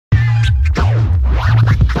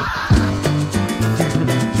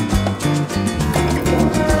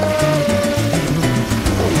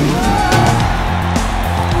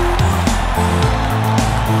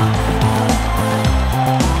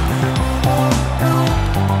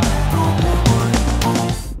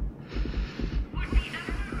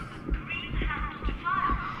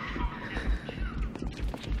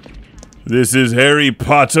This is Harry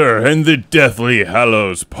Potter and the Deathly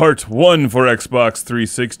Hallows, Part 1 for Xbox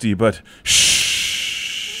 360, but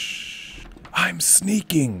shh! I'm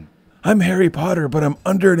sneaking. I'm Harry Potter, but I'm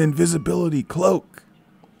under an invisibility cloak,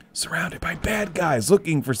 surrounded by bad guys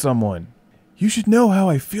looking for someone. You should know how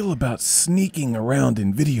I feel about sneaking around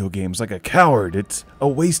in video games like a coward. It's a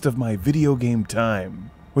waste of my video game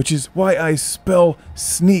time, which is why I spell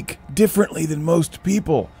sneak differently than most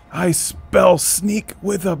people. I spell sneak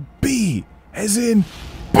with a B, as in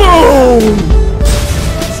BOOM!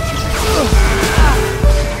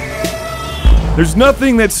 There's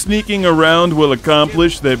nothing that sneaking around will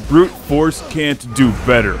accomplish that brute force can't do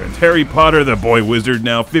better, and Harry Potter, the boy wizard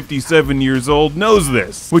now 57 years old, knows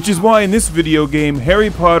this. Which is why in this video game, Harry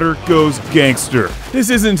Potter goes gangster. This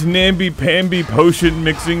isn't namby-pamby potion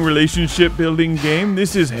mixing relationship building game.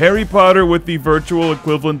 This is Harry Potter with the virtual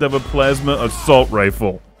equivalent of a plasma assault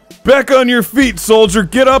rifle. Back on your feet, soldier!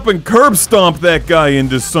 Get up and curb stomp that guy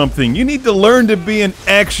into something! You need to learn to be an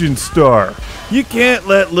action star! You can't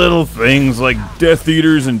let little things like Death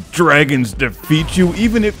Eaters and dragons defeat you,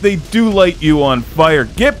 even if they do light you on fire.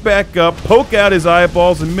 Get back up, poke out his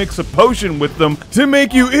eyeballs, and mix a potion with them to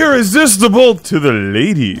make you irresistible to the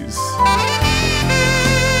ladies.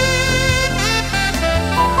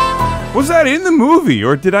 Was that in the movie,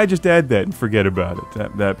 or did I just add that and forget about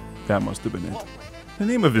it? That must have been it. The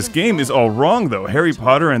name of this game is all wrong, though. Harry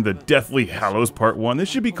Potter and the Deathly Hallows Part 1. This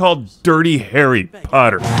should be called Dirty Harry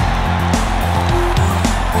Potter.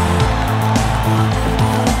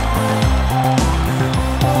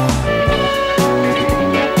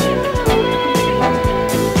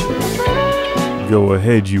 Go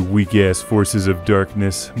ahead, you weak-ass forces of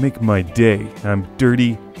darkness. Make my day. I'm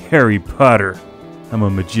Dirty Harry Potter. I'm a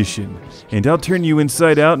magician, and I'll turn you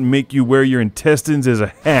inside out and make you wear your intestines as a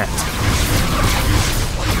hat.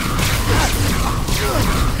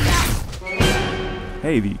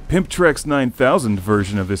 Hey, the Pimptrex 9000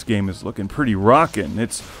 version of this game is looking pretty rockin'.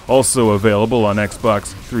 It's also available on Xbox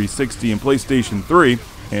 360 and PlayStation 3,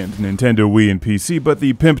 and Nintendo Wii and PC, but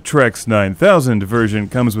the Pimptrex 9000 version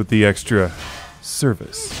comes with the extra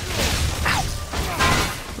service.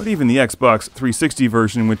 But even the Xbox 360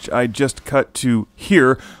 version, which I just cut to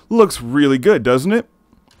here, looks really good, doesn't it?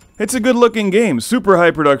 It's a good-looking game, super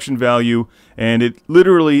high production value, and it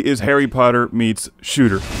literally is Harry Potter meets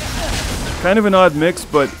shooter. Kind of an odd mix,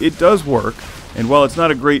 but it does work, and while it's not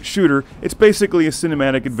a great shooter, it's basically a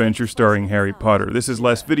cinematic adventure starring Harry Potter. This is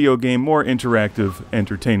less video game, more interactive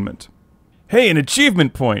entertainment. Hey, an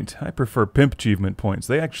achievement point! I prefer pimp achievement points.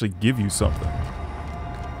 They actually give you something.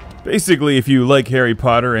 Basically, if you like Harry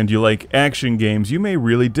Potter and you like action games, you may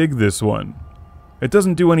really dig this one. It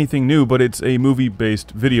doesn't do anything new, but it's a movie-based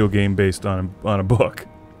video game based on a book.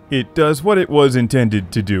 It does what it was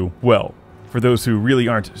intended to do well. For those who really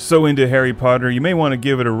aren't so into Harry Potter, you may want to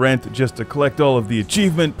give it a rent just to collect all of the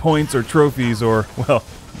achievement points or trophies or, well,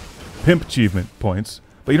 pimp achievement points,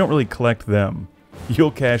 but you don't really collect them.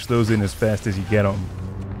 You'll cash those in as fast as you get them.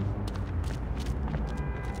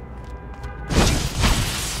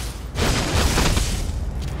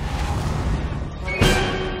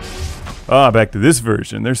 Back to this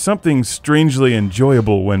version. There's something strangely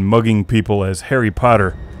enjoyable when mugging people as Harry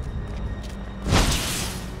Potter.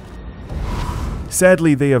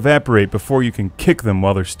 Sadly, they evaporate before you can kick them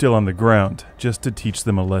while they're still on the ground, just to teach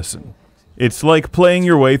them a lesson. It's like playing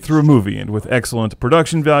your way through a movie, and with excellent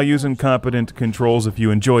production values and competent controls, if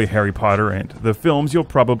you enjoy Harry Potter and the films, you'll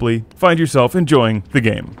probably find yourself enjoying the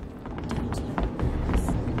game.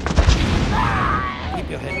 Keep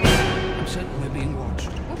your head down. I'm certain we're being watched.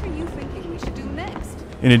 What were you thinking we should do next?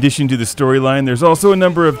 In addition to the storyline, there's also a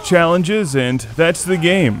number of challenges, and that's the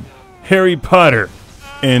game. Harry Potter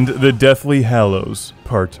and the Deathly Hallows,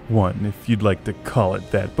 Part 1, if you'd like to call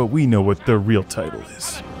it that, but we know what the real title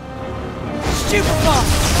is. Stupid!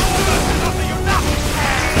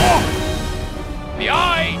 The